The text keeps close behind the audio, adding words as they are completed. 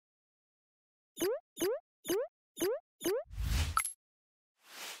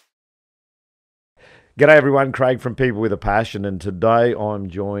G'day everyone, Craig from People with a Passion, and today I'm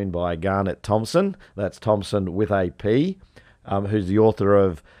joined by Garnet Thompson. That's Thompson with a P, who's the author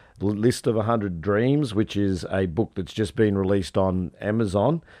of List of 100 Dreams, which is a book that's just been released on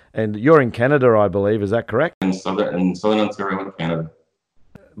Amazon. And you're in Canada, I believe, is that correct? In southern Ontario, in Canada.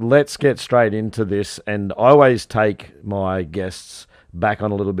 Let's get straight into this. And I always take my guests back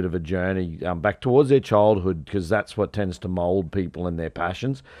on a little bit of a journey, back towards their childhood, because that's what tends to mold people and their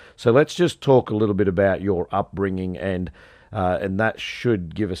passions. So let's just talk a little bit about your upbringing, and that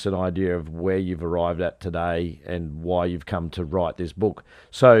should give us an idea of where you've arrived at today and why you've come to write this book.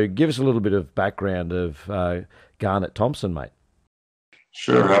 So give us a little bit of background of Garnet Thompson, mate.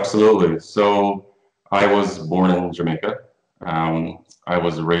 Sure, absolutely. So I was born in Jamaica. I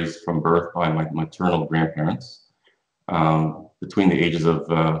was raised from birth by my maternal grandparents. Between the ages of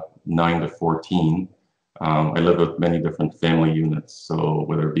 9 to 14, I lived with many different family units. So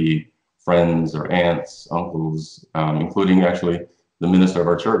whether it be friends or aunts, uncles, including actually the minister of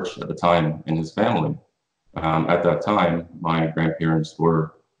our church at the time and his family. At that time, my grandparents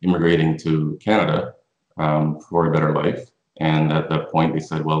were immigrating to Canada for a better life. And at that point, they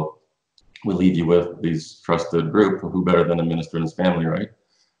said, well, we'll leave you with these trusted group. Who better than a minister and his family, right?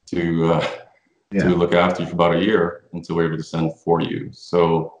 To look after you for about a year until we're able to send for you.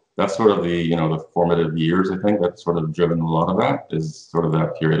 So that's sort of the formative years. I think that's sort of driven a lot of that is sort of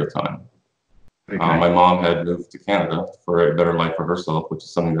that period of time. Okay. My mom had moved to Canada for a better life for herself, which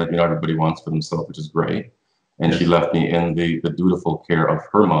is something that everybody wants for themselves, which is great. And she left me in the dutiful care of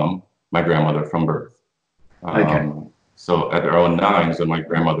her mom, my grandmother from birth. So at their own nines, when my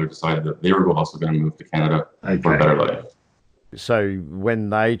grandmother decided that they were also going to move to Canada for a better life. So when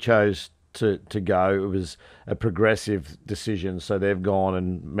they chose to go, it was a progressive decision. So they've gone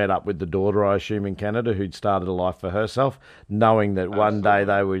and met up with the daughter, I assume, in Canada, who'd started a life for herself, knowing that one day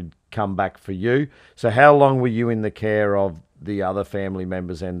they would come back for you. So how long were you in the care of the other family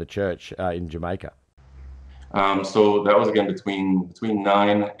members and the church in Jamaica? So that was again between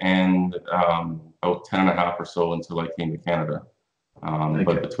 9 and about 10 and a half or so until I came to Canada.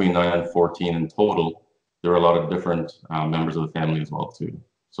 But between 9 and 14 in total, there were a lot of different members of the family as well too.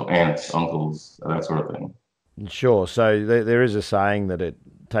 So aunts, uncles, that sort of thing. Sure. So there is a saying that it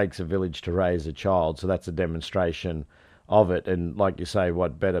takes a village to raise a child. So that's a demonstration of it. And like you say,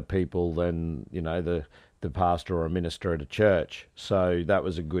 what better people than, the pastor or a minister at a church. So that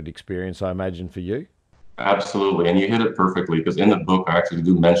was a good experience, I imagine, for you. Absolutely. And you hit it perfectly because in the book, I actually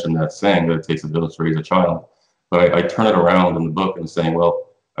do mention that saying that it takes a village to raise a child. But I turn it around in the book and saying, well,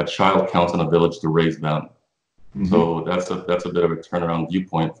 a child counts on a village to raise them. Mm-hmm. So that's a bit of a turnaround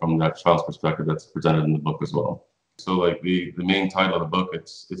viewpoint from that child's perspective that's presented in the book as well. So like the main title of the book,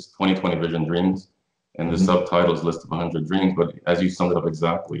 it's 2020 Vision Dreams, and the subtitle is List of 100 Dreams. But as you summed it up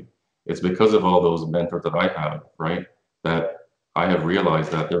exactly, it's because of all those mentors that I have, right, that I have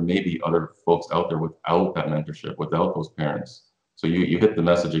realized that there may be other folks out there without that mentorship, without those parents. So you hit the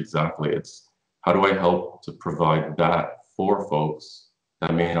message exactly. It's how do I help to provide that for folks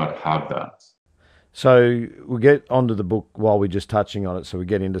that may not have that? So we'll get onto the book while we're just touching on it. So we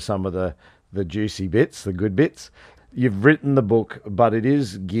get into some of the juicy bits, the good bits. You've written the book, but it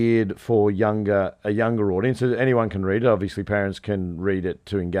is geared for a younger audience. Anyone can read it. Obviously, parents can read it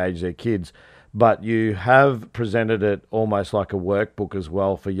to engage their kids. But you have presented it almost like a workbook as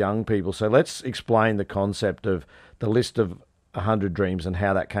well for young people. So let's explain the concept of the list of 100 dreams and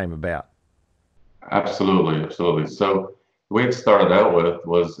how that came about. Absolutely, absolutely. So the way it started out with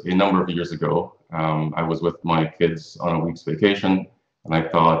was a number of years ago. I was with my kids on a week's vacation, and I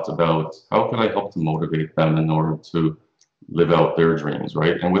thought about how could I help to motivate them in order to live out their dreams,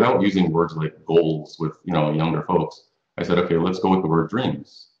 right? And without using words like goals with younger folks, I said, okay, let's go with the word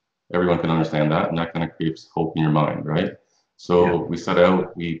dreams. Everyone can understand that, and that kind of creates hope in your mind, right? So we set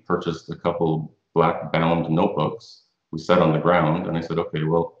out, we purchased a couple black bound notebooks. We set on the ground, and I said, okay,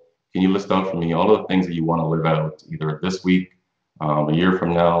 well, can you list out for me all of the things that you want to live out, either this week, a year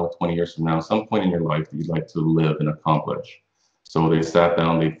from now, 20 years from now, some point in your life that you'd like to live and accomplish? So they sat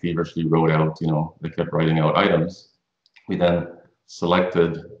down, they feverishly wrote out, they kept writing out items. We then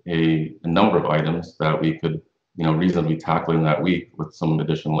selected a number of items that we could reasonably tackle in that week with some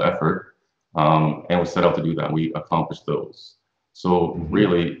additional effort. And we set out to do that. We accomplished those. So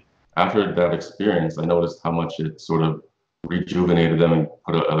really, after that experience, I noticed how much it sort of rejuvenated them and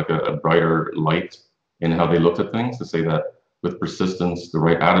put a brighter light in how they looked at things, to say that with persistence, the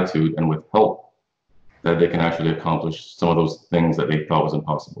right attitude, and with help, that they can actually accomplish some of those things that they thought was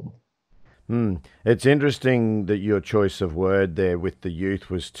impossible. It's interesting that your choice of word there with the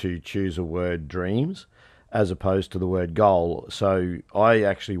youth was to choose a word, dreams. as opposed to the word goal. So I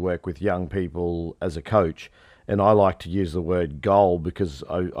actually work with young people as a coach, and I like to use the word goal because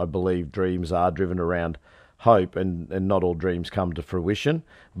I believe dreams are driven around hope, and not all dreams come to fruition.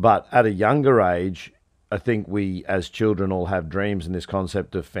 But at a younger age, I think we as children all have dreams, and this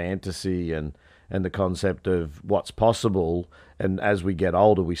concept of fantasy and the concept of what's possible. And as we get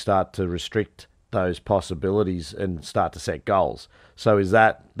older, we start to restrict those possibilities and start to set goals. So is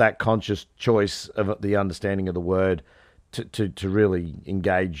that conscious choice of the understanding of the word to really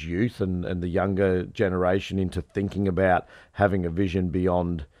engage youth and the younger generation into thinking about having a vision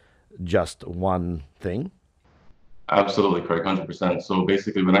beyond just one thing? Absolutely correct, 100%. So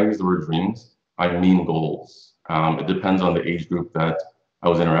basically, when I use the word dreams, I mean goals. It depends on the age group that I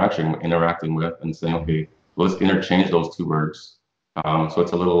was interacting with, and saying, okay, let's interchange those two words. So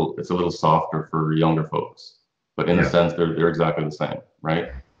it's a little softer for younger folks, but in a Yeah. sense, they're exactly the same,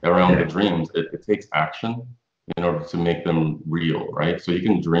 right? Around the Yeah. dreams, it takes action in order to make them real, right? So you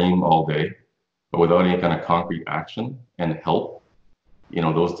can dream all day, but without any kind of concrete action and help,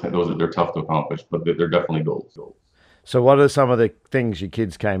 those they're tough to accomplish, but they're definitely goals. So what are some of the things your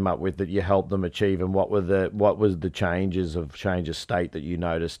kids came up with that you helped them achieve, and what was the change of state that you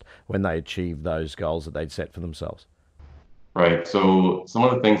noticed when they achieved those goals that they'd set for themselves? Right. So some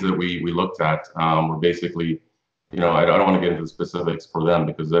of the things that we looked at were basically, I don't want to get into the specifics for them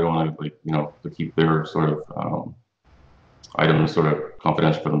because they don't want to, like, to keep their sort of items sort of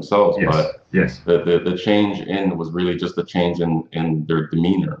confidential for themselves. Yes. But Yes. the change in was really just a change in their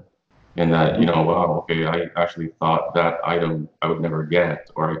demeanor. In that, wow, okay, I actually thought that item I would never get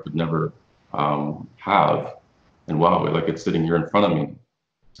or I could never have, and wow, like it's sitting here in front of me.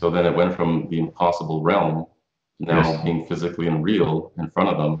 So then it went from the impossible realm to Yes. now being physically and real in front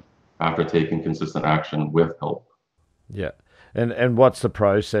of them after taking consistent action with help. Yeah. And what's the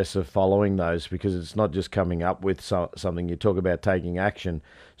process of following those? Because it's not just coming up with something. You talk about taking action.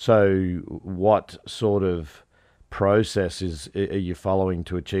 So what sort of process are you following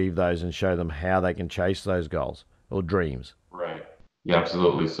to achieve those and show them how they can chase those goals or dreams? Right. Yeah,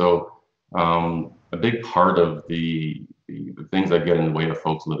 absolutely. So a big part of the things that get in the way of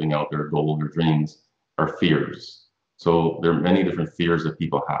folks living out their goals or dreams are fears. So there are many different fears that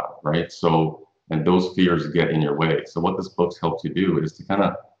people have, right? So, and those fears get in your way. So what this book helps you do is to kind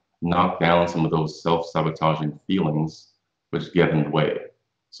of knock down some of those self-sabotaging feelings which get in the way.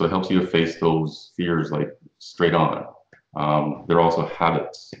 So it helps you to face those fears like straight on. There are also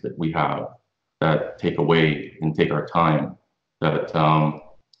habits that we have that take away and take our time, that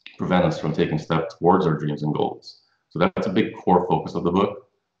prevent us from taking steps towards our dreams and goals. So that's a big core focus of the book,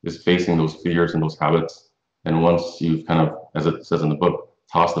 is facing those fears and those habits. And once you've kind of, as it says in the book,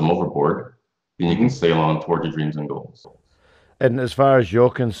 toss them overboard, then you can Hmm. sail on toward your dreams and goals. And as far as you're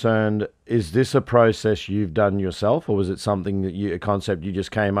concerned, is this a process you've done yourself, or was it something a concept you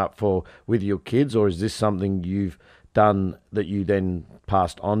just came up for with your kids, or is this something you've done that you then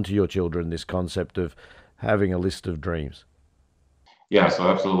passed on to your children? This concept of having a list of dreams. Yeah, so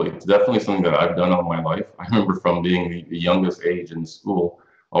absolutely. It's definitely something that I've done all my life. I remember from being the youngest age in school,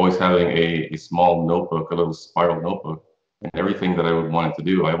 always having a small notebook, a little spiral notebook, and everything that I would want to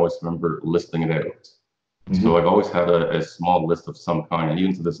do, I always remember listing it out. So Hmm. I've always had a small list of some kind, and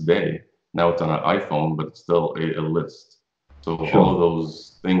even to this day, now it's on an iPhone, but it's still a list. So all of Sure.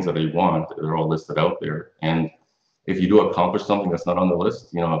 those things that I want, they're all listed out there. And if you do accomplish something that's not on the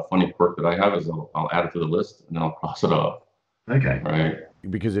list, a funny quirk that I have is I'll add it to the list and then I'll cross it off, Okay. right?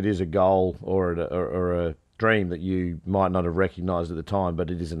 Because it is a goal or a dream that you might not have recognized at the time, but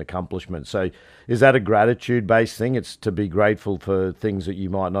it is an accomplishment. So, is that a gratitude based thing? It's to be grateful for things that you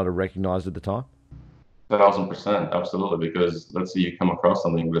might not have recognized at the time? 1,000%, absolutely. Because let's say you come across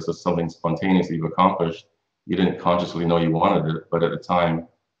something, but it's something spontaneous that you've accomplished. You didn't consciously know you wanted it, but at the time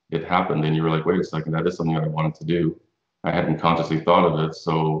it happened, and you were like, "Wait a second, that is something that I wanted to do. I hadn't consciously thought of it."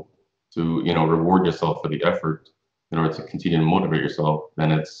 So to reward yourself for the effort in order to continue to motivate yourself,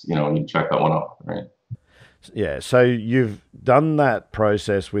 then it's you check that one off, right? Yeah. So, you've done that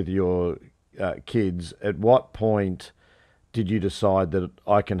process with your kids. At what point did you decide that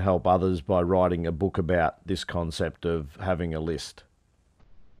I can help others by writing a book about this concept of having a list?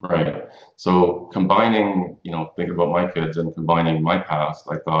 Right. So combining, thinking about my kids and combining my past,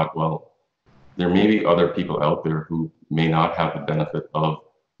 I thought, well, there may be other people out there who may not have the benefit of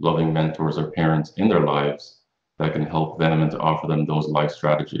loving mentors or parents in their lives that can help them and to offer them those life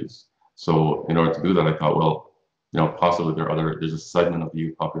strategies. So in order to do that, I thought, well, possibly there's a segment of the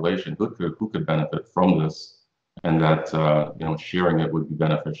youth population who could benefit from this, and that sharing it would be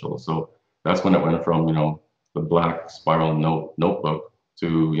beneficial. So that's when it went from the black spiral notebook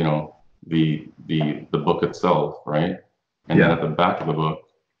to the book itself, right? And then Yeah. at the back of the book,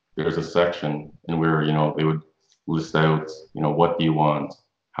 there's a section in where, they would list out, what do you want?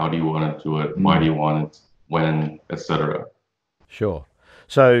 How do you want to do it? Why do Mm. you want it? When, etc. Sure.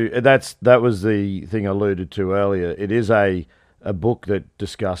 So that was the thing I alluded to earlier. It is a book that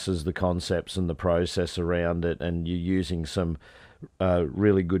discusses the concepts and the process around it, and you're using some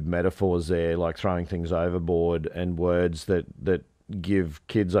really good metaphors there, like throwing things overboard and words that give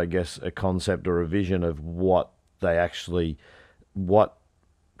kids, I guess, a concept or a vision of what can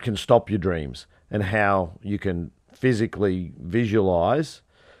stop your dreams and how you can physically visualize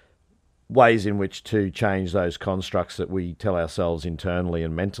ways in which to change those constructs that we tell ourselves internally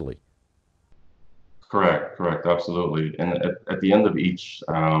and mentally. Correct, correct, absolutely. And at the end of each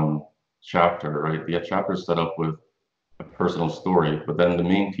chapter, right, the chapter is set up with a personal story, but then the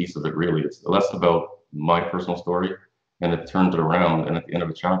main piece of it really is less about my personal story, and it turns it around. And at the end of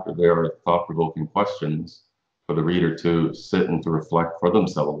the chapter, there are thought-provoking questions for the reader to sit and to reflect for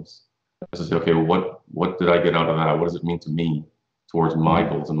themselves. To say, okay, what did I get out of that? What does it mean to me towards my Mm.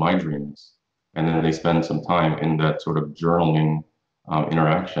 goals and my dreams? And then they spend some time in that sort of journaling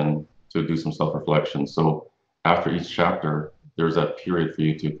interaction to do some self-reflection. So after each chapter, there's that period for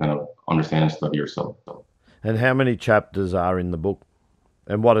you to kind of understand and study yourself. And how many chapters are in the book?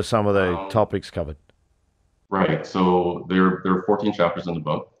 And what are some of the Um, topics covered? Right. So there are 14 chapters in the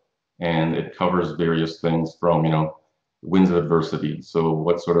book, and it covers various things from, wins of adversity. So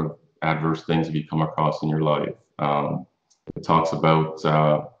what sort of adverse things have you come across in your life? It talks about,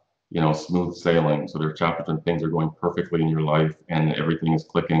 smooth sailing. So there are chapters when things are going perfectly in your life and everything is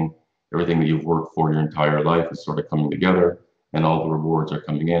clicking. Everything that you've worked for your entire life is sort of coming together, and all the rewards are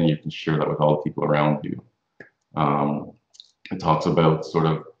coming in. You can share that with all the people around you. Um, it talks about sort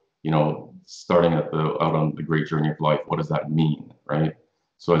of, starting out on the great journey of life. What does that mean, right?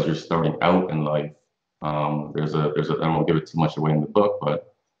 So as you're starting out in life, I don't give it too much away in the book,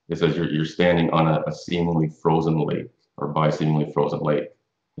 but it says you're standing on a seemingly frozen lake or by a seemingly frozen lake,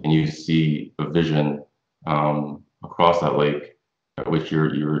 and you see a vision across that lake, which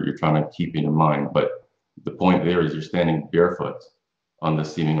you're trying to keep in your mind. But the point there is you're standing barefoot on the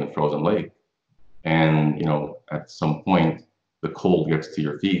seemingly frozen lake, and at some point the cold gets to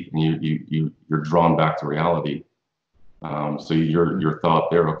your feet and you're drawn back to reality. So your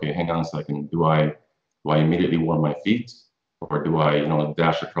thought there, okay, hang on a second, do I immediately warm my feet, or do I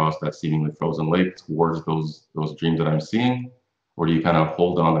dash across that seemingly frozen lake towards those dreams that I'm seeing, or do you kind of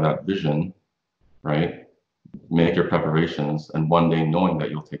hold on to that vision, right? Make your preparations, and one day knowing that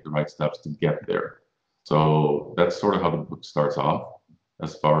you'll take the right steps to get there. So that's sort of how the book starts off.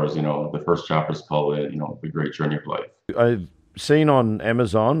 As far as the first chapter is called it, the great journey of life. I've seen on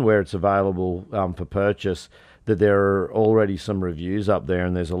Amazon where it's available for purchase that there are already some reviews up there,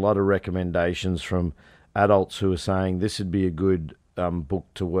 and there's a lot of recommendations from adults who are saying this would be a good book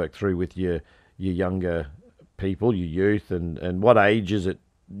to work through with your younger people, your youth, and what age is it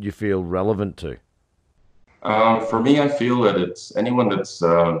you feel relevant to? For me, I feel that it's anyone that's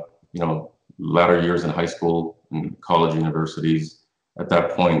latter years in high school and college, universities. At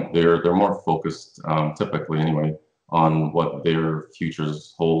that point, they're more focused, typically anyway, on what their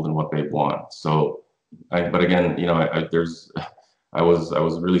futures hold and what they want. So, but again, I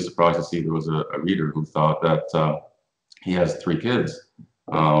was really surprised to see there was a reader who thought that he has 3 kids,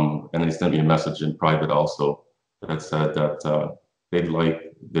 and they sent me a message in private also that said that they'd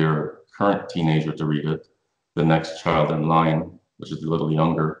like their current teenager to read it, the next child in line, which is a little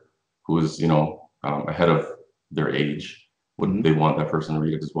younger, who is ahead of their age, would they want that person to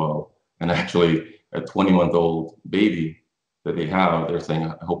read it as well? And actually, a 20-month-old baby that they have, they're saying,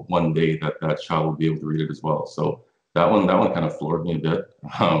 I hope one day that that child will be able to read it as well. So that one kind of floored me a bit.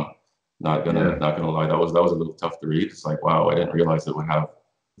 Not gonna Yeah. not gonna lie, that was a little tough to read. It's like, wow, I didn't realize it would have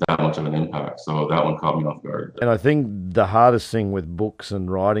that much of an impact. So that one caught me off guard. And I think the hardest thing with books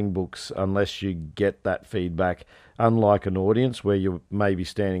and writing books, unless you get that feedback, unlike an audience where you may be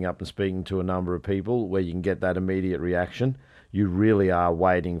standing up and speaking to a number of people where you can get that immediate reaction, you really are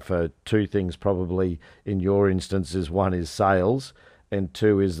waiting for two things, probably in your instances. One is sales, and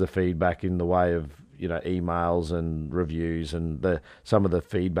two is the feedback in the way of emails and reviews and the some of the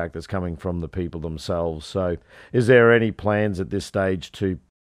feedback that's coming from the people themselves. So is there any plans at this stage to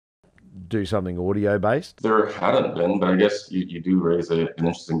do something audio based? There hadn't been, but I guess you do raise an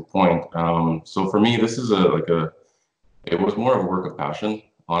interesting point. So for me, this is it was more of a work of passion,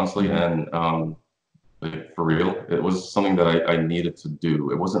 honestly, Mm-hmm. and like for real, it was something that I needed to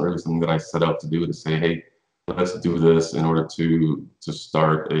do. It wasn't really something that I set out to do to say, hey, let's do this in order to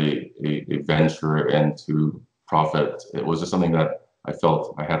start a venture and to profit. It was just something that I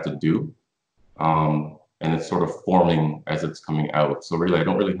felt I had to do. And it's sort of forming as it's coming out. So really, I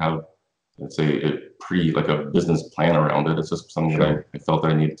don't really have, let's say, like a business plan around it. It's just something that Sure. I felt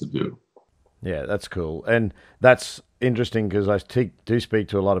that I needed to do. Yeah, that's cool. And that's interesting because do speak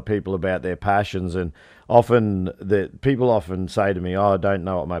to a lot of people about their passions, and often the people often say to me, "Oh, I don't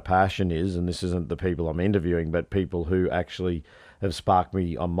know what my passion is," and this isn't the people I'm interviewing, but people who actually have sparked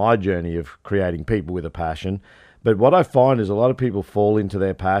me on my journey of creating people with a passion. But what I find is a lot of people fall into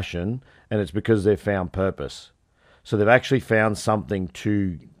their passion, and it's because they've found purpose. So they've actually found something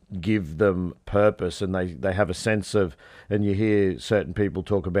to give them purpose, and they have a sense of, and you hear certain people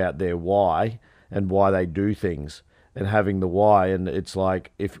talk about their why and why they do things and having the why. And it's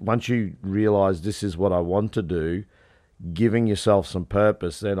like, if once you realize this is what I want to do, giving yourself some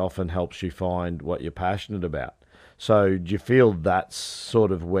purpose then often helps you find what you're passionate about. So do you feel that's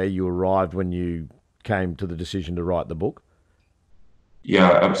sort of where you arrived when you came to the decision to write the book?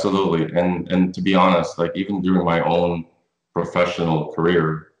 Yeah, absolutely. And to be honest, like even during my own professional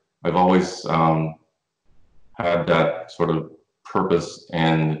career, I've always had that sort of purpose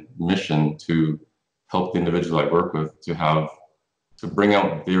and mission to help the individual I work with to bring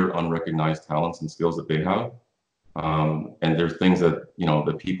out their unrecognized talents and skills that they have. And there's things that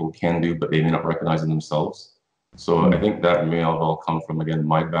that people can do, but they may not recognize in themselves. So I Mm. think that may have all come from again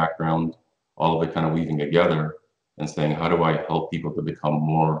my background, all of it kind of weaving together and saying, how do I help people to become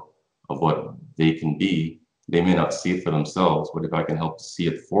more of what they can be? They may not see it for themselves, but if I can help to see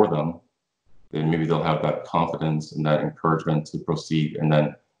it for them, then maybe they'll have that confidence and that encouragement to proceed, and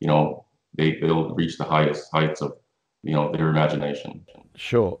then they'll reach the highest heights of their imagination.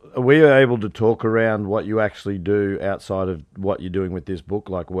 Sure. Are we able to talk around what you actually do outside of what you're doing with this book,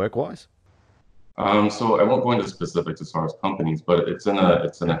 like work wise? So I won't go into specifics as far as companies, but it's in a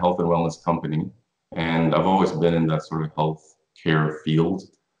health and wellness company, and I've always been in that sort of health care field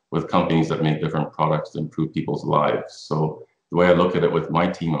with companies that make different products to improve people's lives. So the way I look at it with my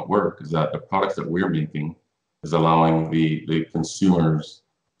team at work is that the products that we're making is allowing the consumers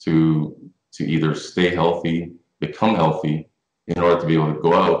to either stay healthy, become healthy, in order to be able to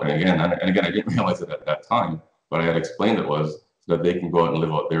go out. And again, I didn't realize it at that time, but I had explained it was so that they can go out and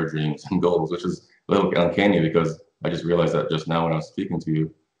live out their dreams and goals, which is a little uncanny because I just realized that just now when I was speaking to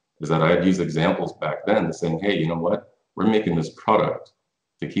you, is that I had used examples back then to saying, hey, you know what? We're making this product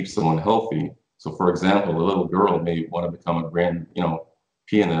to keep someone healthy. So, for example, a little girl may want to become a grand,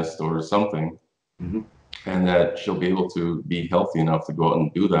 pianist or something, and that she'll be able to be healthy enough to go out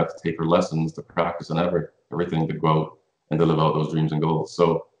and do that, to take her lessons, to practice, and everything to go out and to live out those dreams and goals.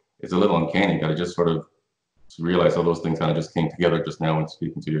 So it's a little uncanny that I just sort of realized how those things kind of just came together just now when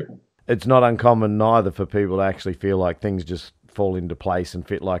speaking to you. It's not uncommon neither for people to actually feel like things just fall into place and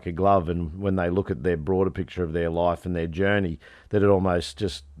fit like a glove. And when they look at their broader picture of their life and their journey, that it almost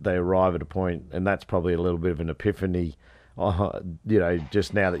just they arrive at a point, and that's probably a little bit of an epiphany.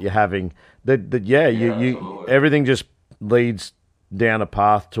 Just now that you're having that, yeah, Yeah, you absolutely. everything just leads down a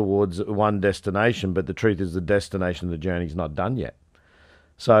path towards one destination, but the truth is the destination of the journey's not done yet.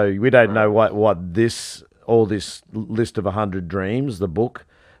 So we don't know Correct. what this list of 100 dreams, the book,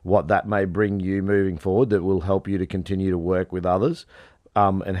 what that may bring you moving forward that will help you to continue to work with others,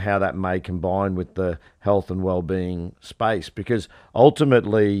 and how that may combine with the health and well-being space. Because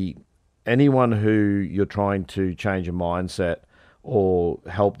ultimately, anyone who you're trying to change a mindset or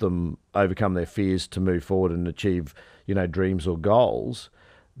help them overcome their fears to move forward and achieve, dreams or goals,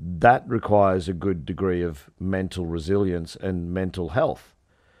 that requires a good degree of mental resilience and mental health.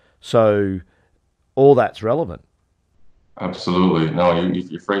 So all that's relevant. Absolutely. No,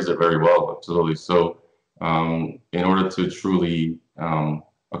 you phrased it very well. Absolutely. So, in order to truly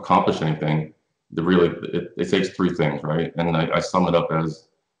accomplish anything, it takes three things, right? And I sum it up as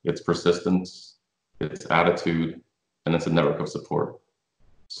it's persistence, it's attitude, and it's a network of support.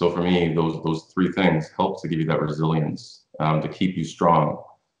 So for me, those three things help to give you that resilience, to keep you strong.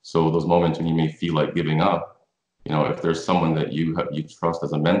 So those moments when you may feel like giving up, if there's someone that you trust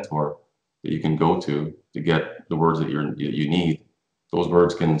as a mentor that you can go to get the words that you need, those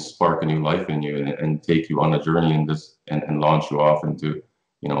words can spark a new life in you and take you on a journey and launch you off into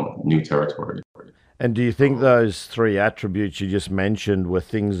new territory. And do you think those three attributes you just mentioned were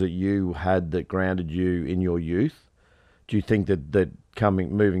things that you had that grounded you in your youth? Do you think that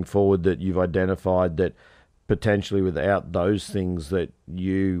moving forward that you've identified that potentially without those things that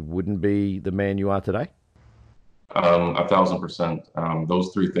you wouldn't be the man you are today? 1,000%.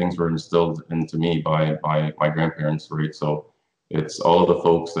 Those three things were instilled into me by my grandparents, right? So it's all of the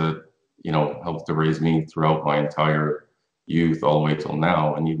folks that helped to raise me throughout my entire youth, all the way till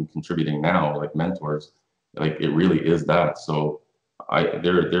now, and even contributing now, like mentors. Like it really is that. So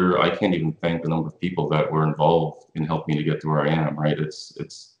I can't even thank the number of people that were involved in helping me to get to where I am, right?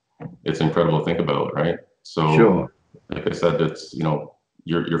 It's incredible to think about, right? So, Sure. like I said, it's,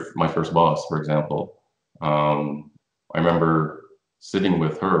 you're my first boss, for example. I remember sitting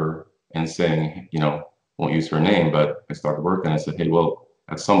with her and saying, won't use her name, but I started working. I said, hey, well,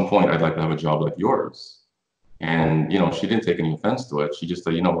 at some point, I'd like to have a job like yours. And, she didn't take any offense to it. She just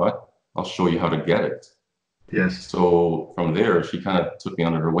said, you know what? I'll show you how to get it. Yes. So from there, she kind of took me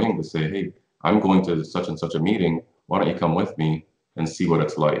under her wing to say, hey, I'm going to such and such a meeting. Why don't you come with me and see what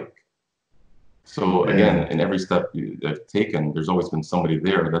it's like? So Yeah. again, in every step I've taken, there's always been somebody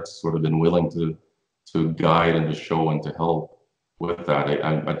there that's sort of been willing to guide and to show and to help with that.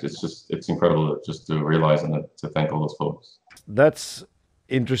 It's incredible just to realize and to thank all those folks. That's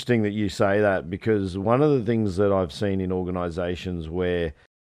interesting that you say that, because one of the things that I've seen in organizations where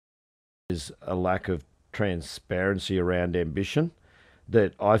there's a lack of transparency around ambition,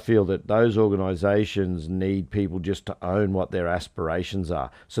 that I feel that those organizations need people just to own what their aspirations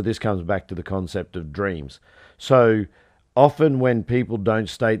are. So this comes back to the concept of dreams. So often when people don't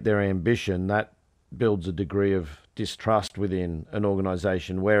state their ambition, that builds a degree of distrust within an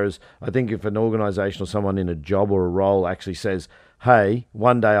organization. Whereas I think if an organization or someone in a job or a role actually says, hey,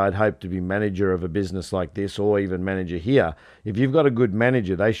 one day I'd hope to be manager of a business like this, or even manager here. If you've got a good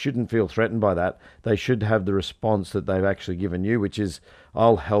manager, they shouldn't feel threatened by that. They should have the response that they've actually given you, which is,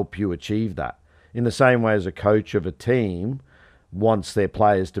 I'll help you achieve that. In the same way as a coach of a team wants their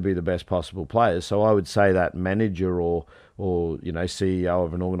players to be the best possible players. So I would say that manager or CEO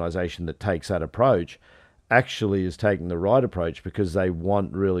of an organization that takes that approach actually is taking the right approach, because they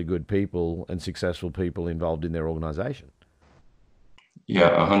want really good people and successful people involved in their organization. Yeah,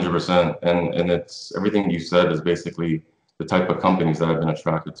 100%. And it's everything you said is basically the type of companies that I've been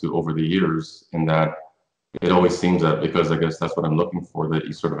attracted to over the years, in that it always seems that, because I guess that's what I'm looking for, that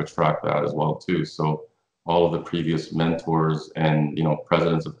you sort of attract that as well too. So all of the previous mentors and,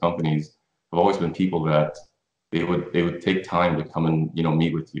 presidents of companies have always been people that they would take time to come and,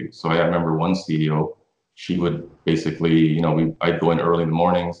 meet with you. So I remember one CEO, she would basically, I'd go in early in the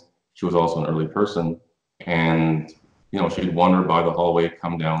mornings. She was also an early person, and she'd wander by the hallway,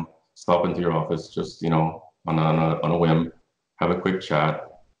 come down, stop into your office, just, on a whim, have a quick chat.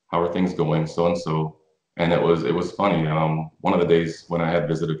 How are things going? So and so. And it was funny. One of the days when I had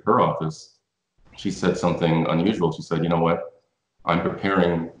visited her office, she said something unusual. She said, "You know what? I'm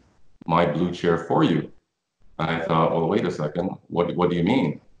preparing my blue chair for you." And I thought, well, wait a second. What do you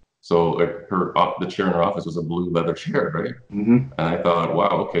mean? So the chair in her office was a blue leather chair, right? Hmm. And I thought, wow,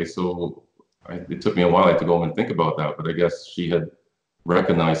 okay. So it took me a while to go home and think about that, but I guess she had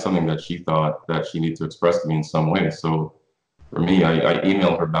recognized something that she thought that she needed to express to me in some way. So for me, I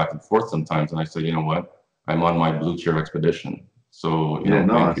email her back and forth sometimes, and I say, you know what, I'm on my blue chair expedition. So, Yeah, thank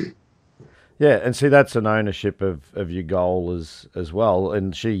nice. you. Yeah, and see, that's an ownership of your goal as well.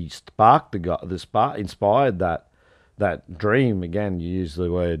 And she sparked the spark, inspired that dream. Again, you use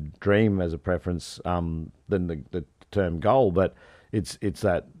the word dream as a preference, than the term goal, but it's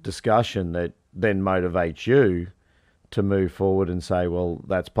that discussion that then motivates you to move forward and say, well,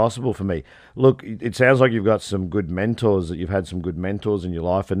 that's possible for me. Look, it sounds like you've got some good mentors, that you've had some good mentors in your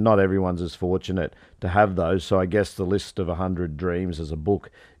life, and not everyone's as fortunate to have those. So I guess the list of 100 dreams as a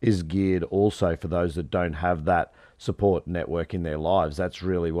book is geared also for those that don't have that support network in their lives. That's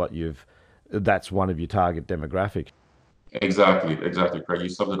one of your target demographic. Exactly, Craig. You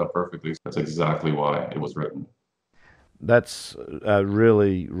summed it up perfectly. That's exactly why it was written. That's a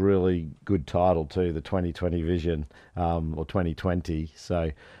really, really good title too, the 2020 vision, or 2020. So,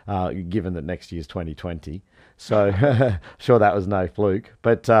 given that next year's 2020, so sure that was no fluke.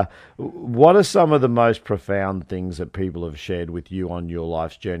 But what are some of the most profound things that people have shared with you on your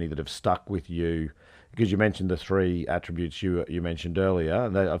life's journey that have stuck with you? Because you mentioned the three attributes you mentioned earlier,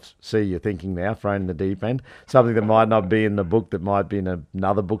 and I see you're thinking now, thrown in the deep end, something that might not be in the book, that might be in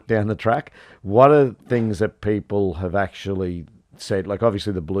another book down the track. What are things that people have actually said? Like,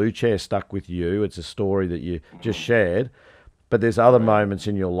 obviously the blue chair stuck with you. It's a story that you just shared, but there's other Right. moments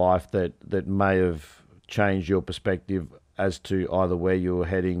in your life that may have changed your perspective as to either where you were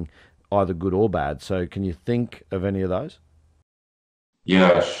heading, either good or bad. So can you think of any of those?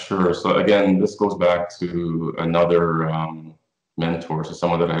 Yeah, sure. So again, this goes back to another mentor, so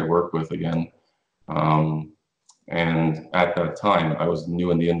someone that I worked with again. Um, and at that time, I was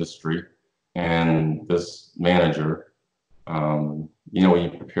new in the industry, and this manager, when you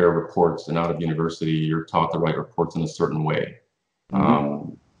prepare reports and out of university, you're taught to write reports in a certain way.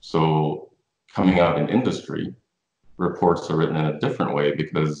 Hmm. So coming out in industry, reports are written in a different way,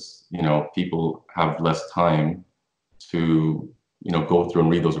 because people have less time to go through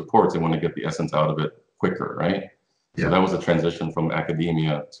and read those reports. They want to get the essence out of it quicker, right? Yeah. So that was a transition from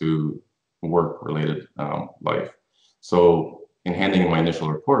academia to work-related life. So in handing in my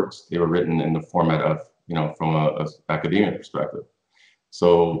initial reports, they were written in the format of, from a academia perspective.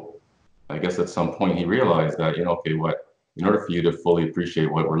 So I guess at some point he realized that, in order for you to fully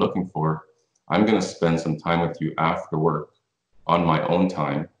appreciate what we're looking for, I'm going to spend some time with you after work on my own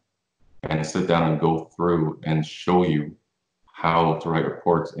time and sit down and go through and show you how to write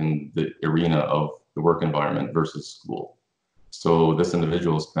reports in the arena of the work environment versus school. So this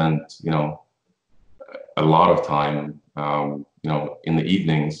individual spent, a lot of time, in the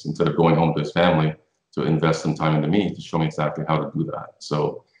evenings, instead of going home to his family, to invest some time into me to show me exactly how to do that.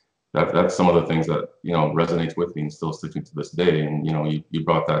 So that's some of the things that, resonates with me and still sticking to this day. And, you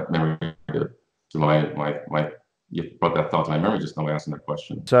brought that memory to you brought that thought to my memory just now by asking that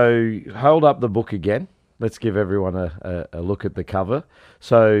question. So hold up the book again. Let's give everyone a look at the cover.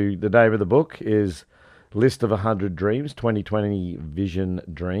 So the name of the book is List of 100 Dreams, 2020 Vision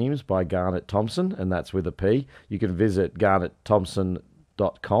Dreams by Garnet Thompson, and that's with a P. You can visit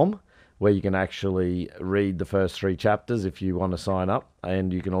garnetthompson.com, where you can actually read the first 3 chapters if you want to sign up,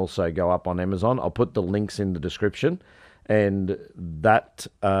 and you can also go up on Amazon. I'll put the links in the description, and that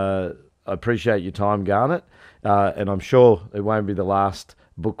I appreciate your time, Garnet, and I'm sure it won't be the last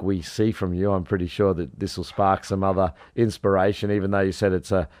book we see from you. I'm pretty sure that this will spark some other inspiration, even though you said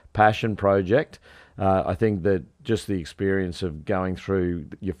it's a passion project. I think that just the experience of going through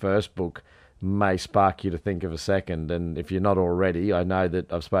your first book may spark you to think of a second. And if you're not already, I know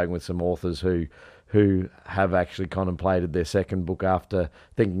that I've spoken with some authors who have actually contemplated their second book after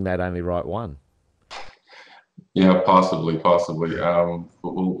thinking they'd only write one. Yeah, possibly.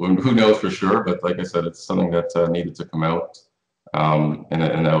 Who knows for sure? But like I said, it's something that needed to come out, and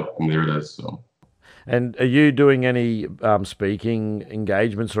there it is. So. And are you doing any speaking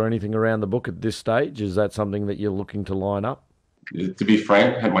engagements or anything around the book at this stage? Is that something that you're looking to line up? To be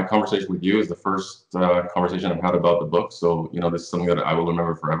frank, my conversation with you is the first conversation I've had about the book. So, this is something that I will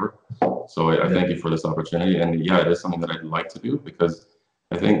remember forever. So I thank you for this opportunity. And yeah, it is something that I'd like to do, because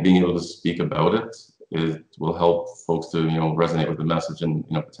I think being able to speak about it will help folks to, resonate with the message and,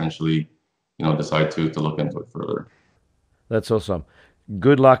 potentially, decide to look into it further. That's awesome.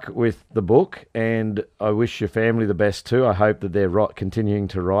 Good luck with the book, and I wish your family the best too. I hope that they're continuing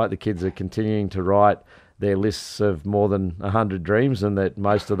to write. The kids are continuing to write their lists of more than 100 dreams, and that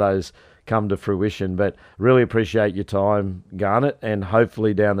most of those come to fruition. But really appreciate your time, Garnet, and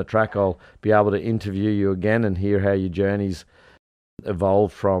hopefully down the track I'll be able to interview you again and hear how your journey's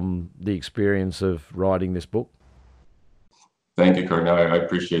evolved from the experience of writing this book. Thank you, Kurt. I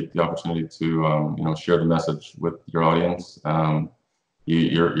appreciate the opportunity to share the message with your audience.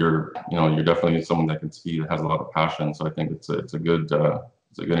 You're definitely someone that can see that has a lot of passion. So I think it's a good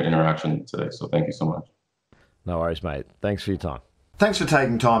interaction today. So thank you so much. No worries, mate. Thanks for your time. Thanks for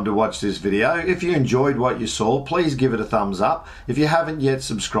taking time to watch this video. If you enjoyed what you saw, please give it a thumbs up. If you haven't yet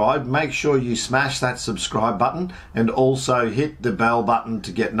subscribed, make sure you smash that subscribe button and also hit the bell button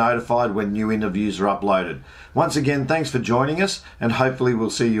to get notified when new interviews are uploaded. Once again, thanks for joining us, and hopefully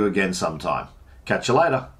we'll see you again sometime. Catch you later.